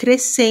Brasil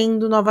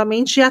crescendo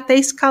novamente e até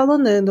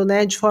escalonando,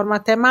 né, de forma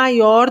até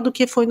maior do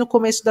que foi no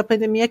começo da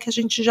pandemia, que a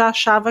gente já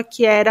achava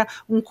que era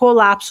um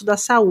colapso da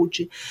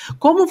saúde.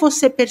 Como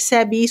você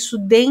percebe isso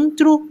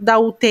dentro da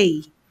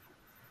UTI?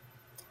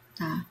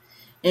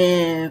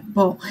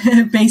 Bom,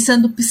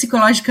 pensando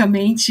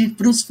psicologicamente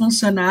para os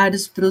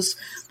funcionários, para os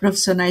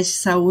profissionais de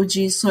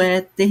saúde, isso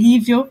é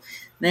terrível,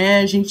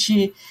 né? A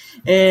gente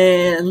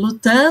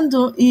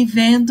lutando e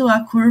vendo a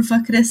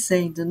curva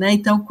crescendo, né?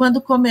 Então, quando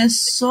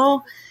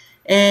começaram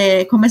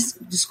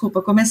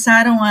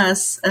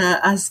as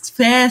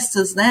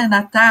festas, né?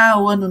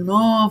 Natal, Ano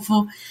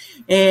Novo,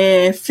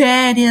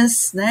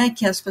 férias, né?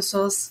 Que as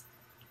pessoas,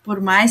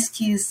 por mais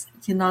que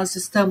nós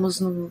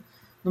estamos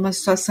numa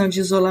situação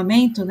de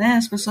isolamento, né?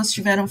 As pessoas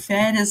tiveram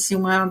férias e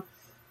uma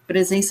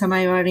presença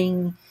maior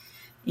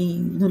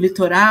no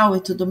litoral e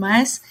tudo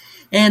mais.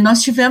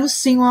 Nós tivemos,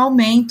 sim, um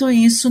aumento,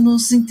 e isso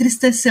nos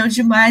entristeceu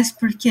demais,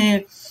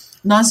 porque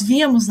nós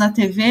víamos na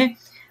TV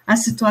a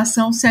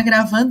situação se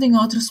agravando em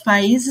outros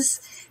países,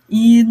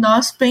 e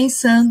nós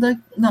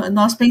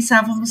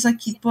pensávamos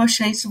aqui,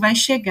 poxa, isso vai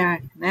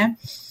chegar, né?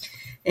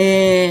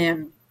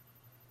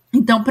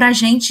 Então, para a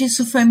gente,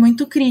 isso foi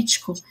muito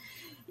crítico.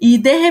 E,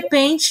 de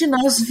repente,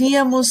 nós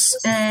víamos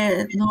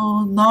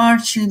no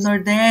norte,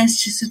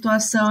 nordeste,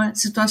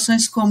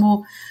 situações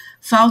como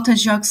falta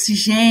de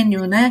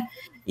oxigênio, né?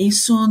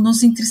 Isso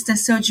nos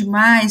entristeceu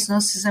demais,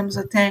 nós fizemos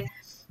até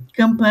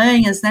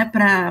campanhas, né,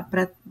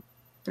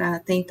 para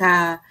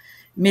tentar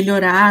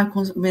melhorar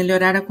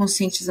a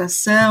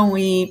conscientização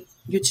e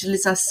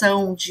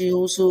utilização de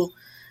uso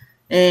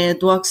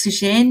do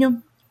oxigênio.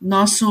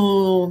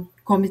 Nosso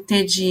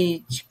comitê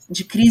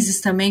de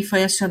crises também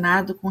foi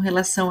acionado com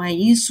relação a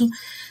isso,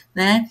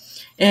 né?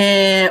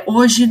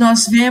 Hoje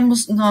nós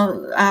vemos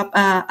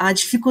a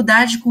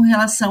dificuldade com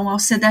relação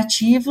aos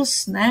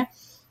sedativos, né?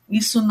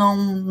 Isso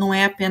não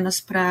é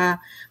apenas para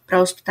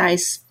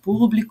hospitais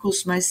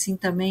públicos, mas sim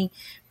também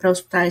para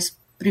hospitais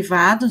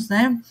privados,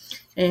 né?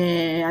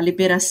 A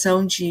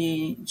liberação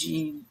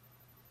de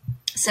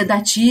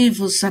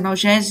sedativos,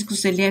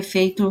 analgésicos, ele é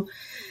feito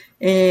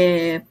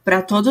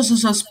para todos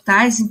os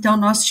hospitais. Então,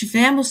 nós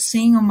tivemos,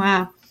 sim,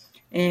 uma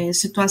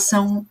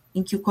situação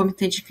em que o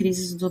comitê de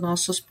crises do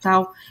nosso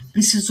hospital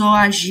precisou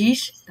agir,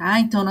 tá?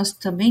 Então, nós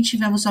também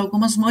tivemos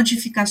algumas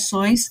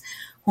modificações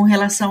com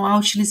relação à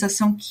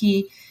utilização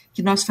que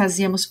nós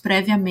fazíamos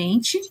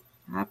previamente,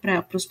 tá,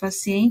 para os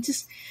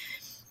pacientes.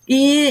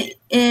 E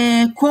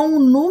com o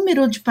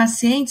número de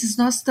pacientes,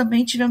 nós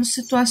também tivemos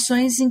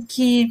situações em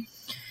que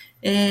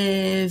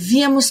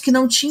víamos que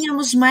não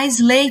tínhamos mais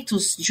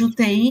leitos de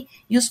UTI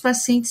e os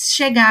pacientes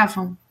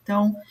chegavam.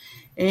 Então,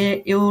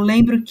 eu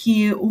lembro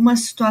que uma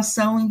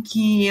situação em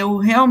que eu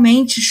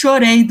realmente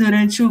chorei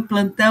durante o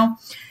plantão,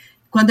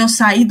 quando eu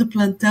saí do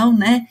plantão,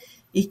 né,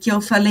 e que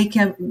eu falei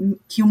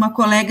que uma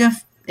colega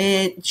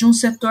de um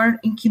setor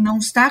em que não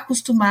está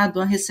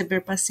acostumado a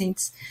receber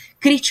pacientes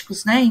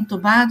críticos, né,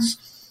 entubados,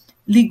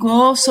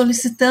 ligou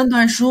solicitando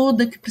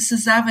ajuda, que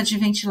precisava de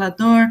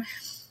ventilador,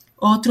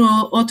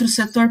 outro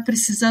setor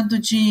precisando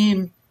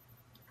de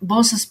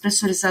bolsas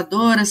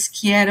pressurizadoras,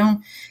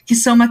 que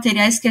são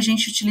materiais que a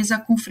gente utiliza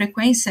com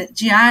frequência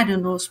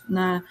diário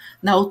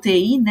na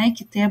UTI, né,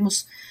 que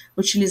temos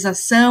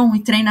utilização e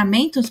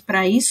treinamentos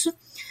para isso.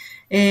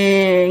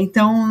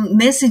 Então,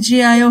 nesse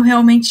dia eu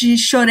realmente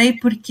chorei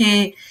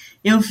porque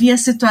eu vi a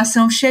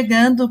situação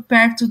chegando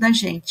perto da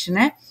gente,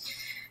 né?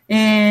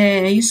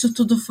 Isso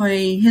tudo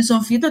foi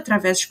resolvido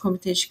através de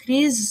comitê de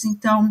crises.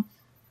 Então,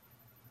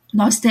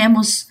 nós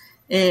temos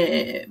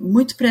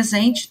muito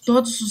presente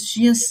todos os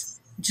dias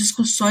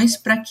discussões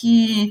para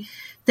que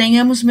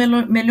tenhamos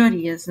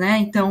melhorias, né?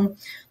 Então,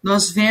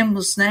 nós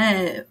vemos,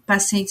 né,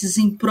 pacientes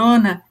em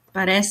prona.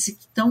 Parece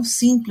que tão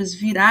simples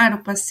virar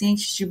o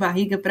paciente de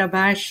barriga para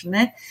baixo,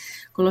 né?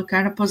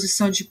 Colocar na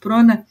posição de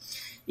prona.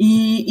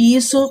 E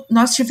isso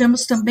nós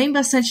tivemos também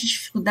bastante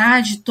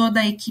dificuldade, toda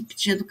a equipe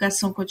de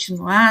educação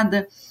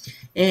continuada,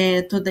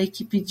 toda a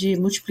equipe de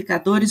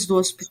multiplicadores do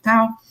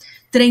hospital,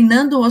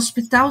 treinando o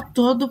hospital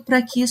todo para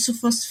que isso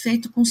fosse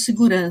feito com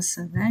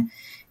segurança, né?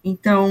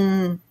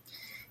 Então,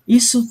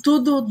 isso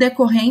tudo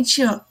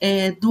decorrente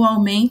do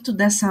aumento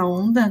dessa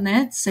onda,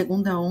 né?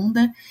 Segunda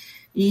onda.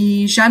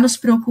 E já nos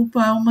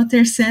preocupa uma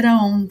terceira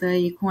onda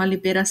e com a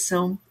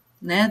liberação,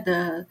 né,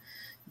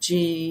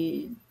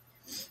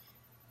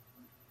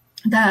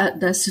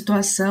 da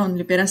situação,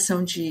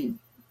 liberação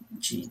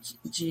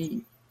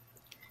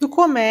do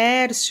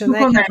comércio, né,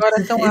 comércio, que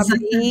agora estão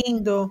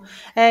abrindo.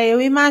 Eu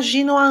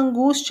imagino a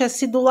angústia,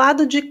 se do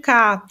lado de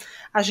cá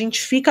a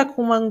gente fica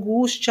com uma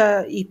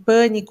angústia e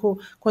pânico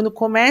quando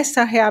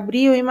começa a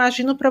reabrir, eu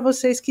imagino para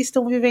vocês que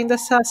estão vivendo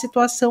essa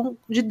situação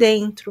de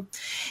dentro.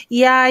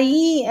 E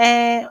aí,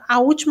 a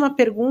última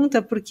pergunta,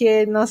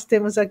 porque nós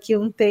temos aqui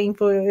um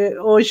tempo,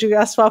 hoje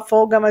a sua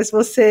folga, mas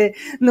você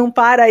não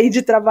para aí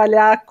de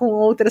trabalhar com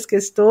outras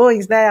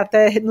questões, né,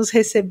 até nos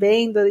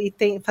recebendo e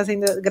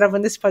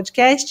gravando esse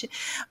podcast,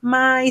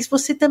 mas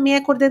você também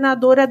é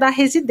coordenadora da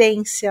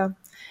residência,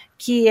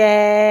 que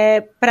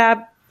é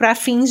para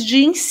fins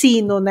de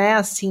ensino, né,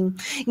 assim.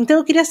 Então,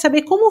 eu queria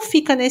saber como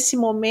fica nesse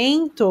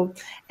momento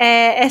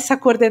essa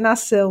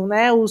coordenação,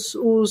 né,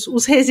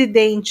 os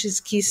residentes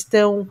que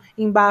estão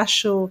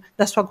embaixo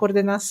da sua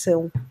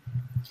coordenação.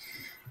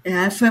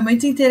 Foi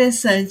muito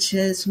interessante,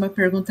 essa é uma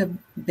pergunta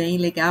bem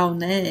legal,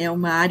 né, é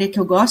uma área que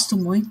eu gosto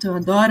muito, eu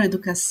adoro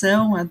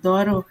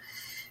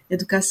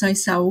educação em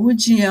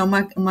saúde, é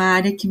uma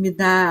área que me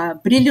dá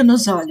brilho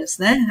nos olhos,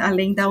 né,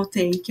 além da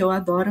UTI, que eu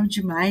adoro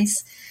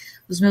demais.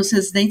 Os meus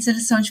residentes,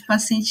 eles são de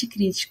paciente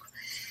crítico.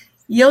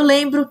 E eu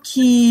lembro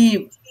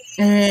que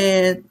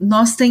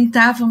nós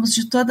tentávamos,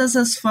 de todas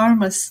as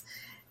formas,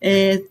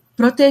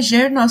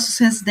 proteger nossos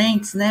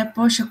residentes, né?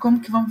 Poxa,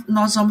 como que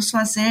nós vamos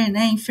fazer,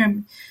 né?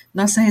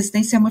 Nossa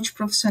residência é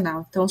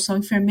multiprofissional. Então, são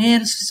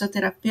enfermeiros,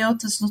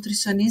 fisioterapeutas,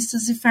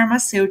 nutricionistas e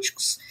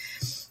farmacêuticos.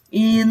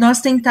 E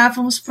nós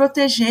tentávamos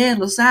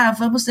protegê-los.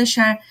 Vamos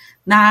deixar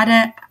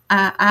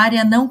a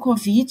área não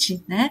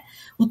Covid, né?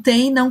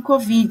 UTI não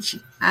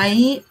Covid.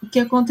 Aí, o que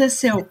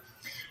aconteceu?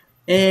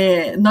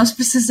 Nós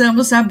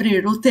precisamos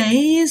abrir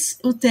UTIs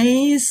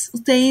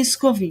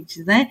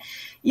Covid, né?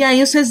 E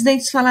aí os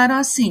residentes falaram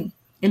assim,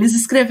 eles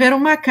escreveram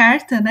uma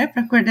carta, né,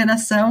 para a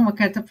coordenação, uma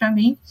carta para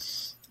mim,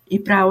 e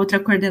para outra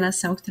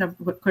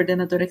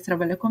coordenadora que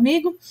trabalha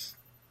comigo,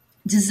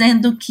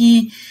 dizendo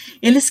que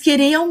eles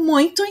queriam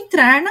muito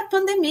entrar na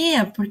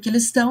pandemia, porque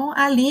eles estão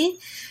ali,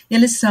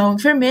 eles são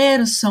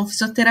enfermeiros, são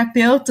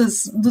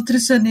fisioterapeutas,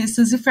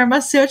 nutricionistas e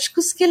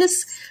farmacêuticos, que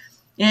eles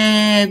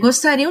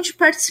gostariam de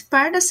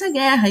participar dessa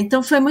guerra.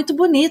 Então foi muito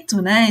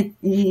bonito, né,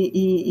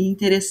 e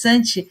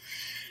interessante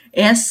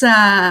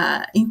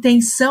essa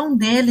intenção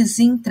deles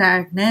em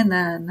entrar, né,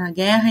 na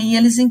guerra, e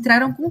eles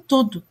entraram com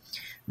tudo,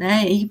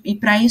 né, e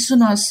para isso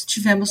nós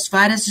tivemos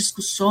várias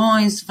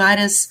discussões,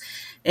 várias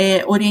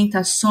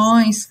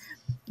orientações,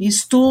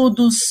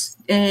 estudos,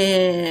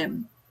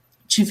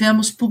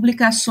 tivemos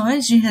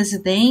publicações de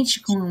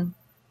residente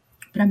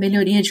para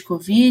melhoria de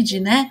Covid,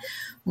 né?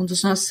 Um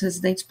dos nossos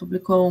residentes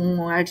publicou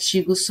um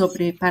artigo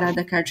sobre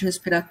parada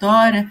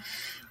cardiorrespiratória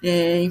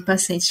em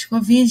pacientes de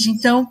Covid.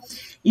 Então,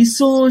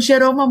 isso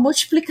gerou uma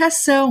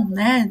multiplicação,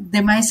 né?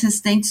 Demais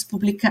residentes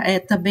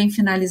também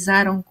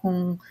finalizaram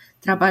com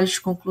trabalhos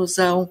de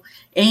conclusão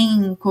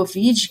em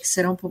Covid, que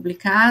serão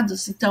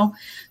publicados. Então,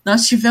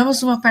 nós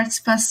tivemos uma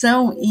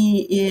participação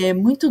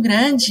muito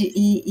grande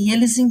e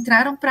eles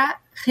entraram para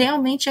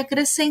realmente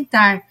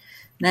acrescentar,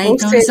 né? Ou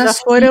então, seja,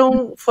 eles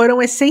foram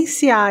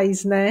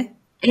essenciais, né?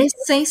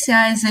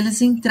 Essenciais,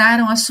 eles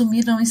entraram,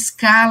 assumiram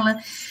escala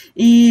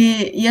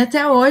e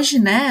até hoje,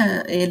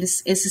 né,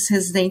 esses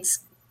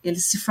residentes,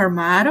 eles se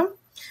formaram,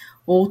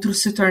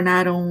 outros se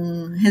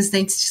tornaram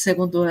residentes de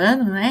segundo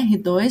ano, né,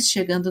 R2,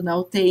 chegando na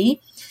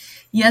UTI,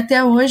 e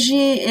até hoje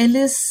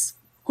eles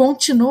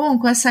continuam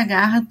com essa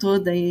garra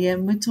toda, e é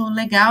muito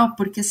legal,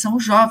 porque são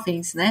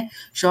jovens, né,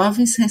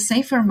 jovens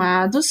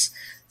recém-formados,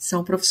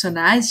 são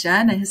profissionais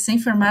já, né,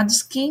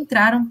 recém-formados, que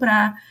entraram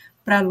para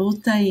a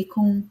luta aí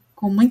com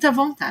muita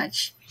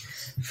vontade.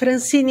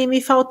 Francine, me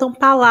faltam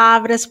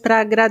palavras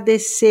para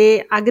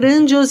agradecer a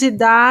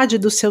grandiosidade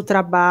do seu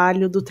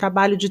trabalho, do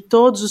trabalho de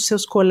todos os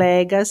seus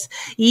colegas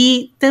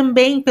e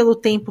também pelo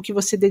tempo que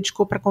você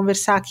dedicou para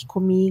conversar aqui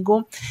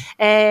comigo.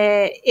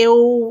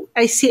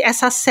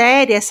 Essa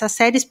série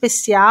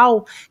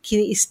especial que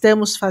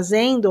estamos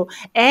fazendo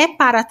é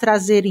para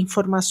trazer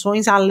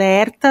informações,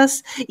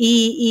 alertas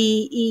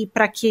e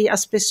para que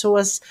as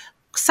pessoas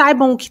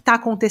saibam o que está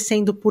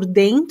acontecendo por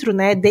dentro,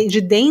 né, de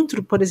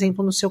dentro, por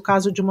exemplo, no seu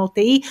caso de uma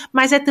UTI,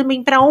 mas é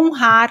também para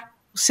honrar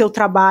o seu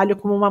trabalho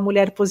como uma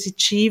mulher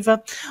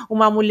positiva,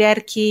 uma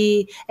mulher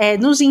que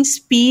nos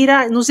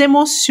inspira, nos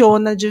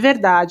emociona de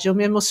verdade. Eu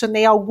me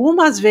emocionei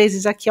algumas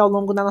vezes aqui ao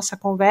longo da nossa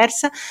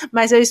conversa,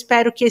 mas eu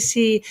espero que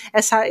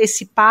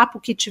esse papo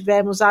que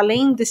tivemos,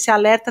 além desse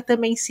alerta,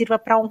 também sirva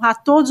para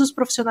honrar todos os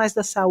profissionais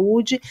da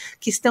saúde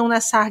que estão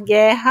nessa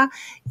guerra,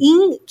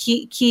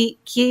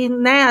 que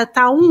né,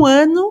 tá 1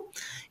 ano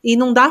e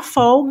não dá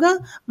folga,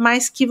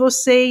 mas que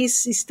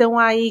vocês estão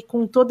aí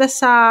com toda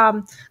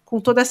essa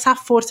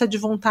força de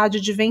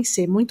vontade de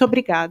vencer. Muito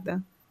obrigada.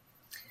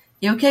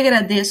 Eu que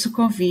agradeço o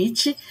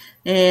convite.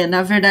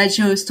 Na verdade,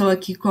 eu estou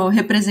aqui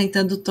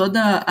representando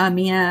toda a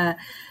minha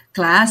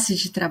classe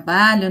de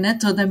trabalho, né,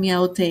 toda a minha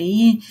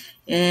UTI.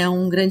 É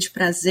um grande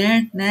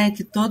prazer, né,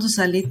 que todos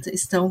ali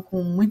estão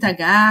com muita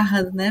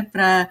garra, né,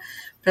 para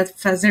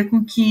fazer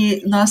com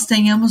que nós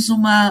tenhamos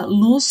uma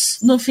luz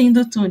no fim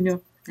do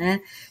túnel,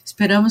 né?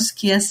 Esperamos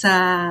que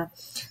essa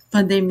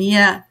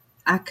pandemia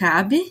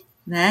acabe,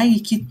 né, e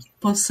que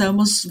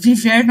possamos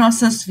viver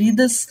nossas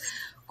vidas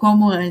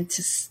como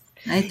antes,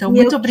 né? Então,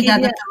 muito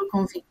obrigada pelo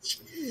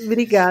convite.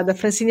 Obrigada,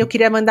 Francine. Eu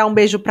queria mandar um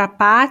beijo para a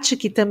Paty,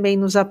 que também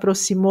nos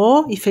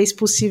aproximou e fez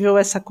possível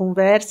essa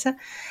conversa.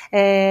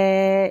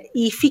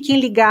 E fiquem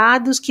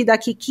ligados que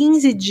daqui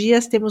 15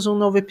 dias temos um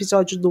novo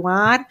episódio do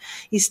ar.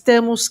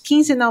 Estamos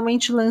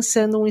quinzenalmente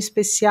lançando um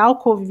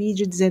especial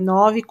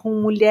Covid-19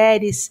 com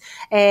mulheres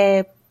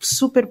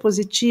super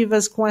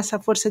positivas, com essa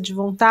força de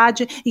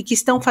vontade e que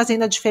estão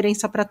fazendo a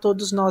diferença para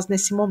todos nós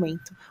nesse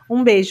momento.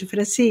 Um beijo,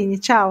 Francine.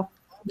 Tchau.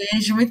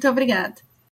 Beijo, muito obrigada.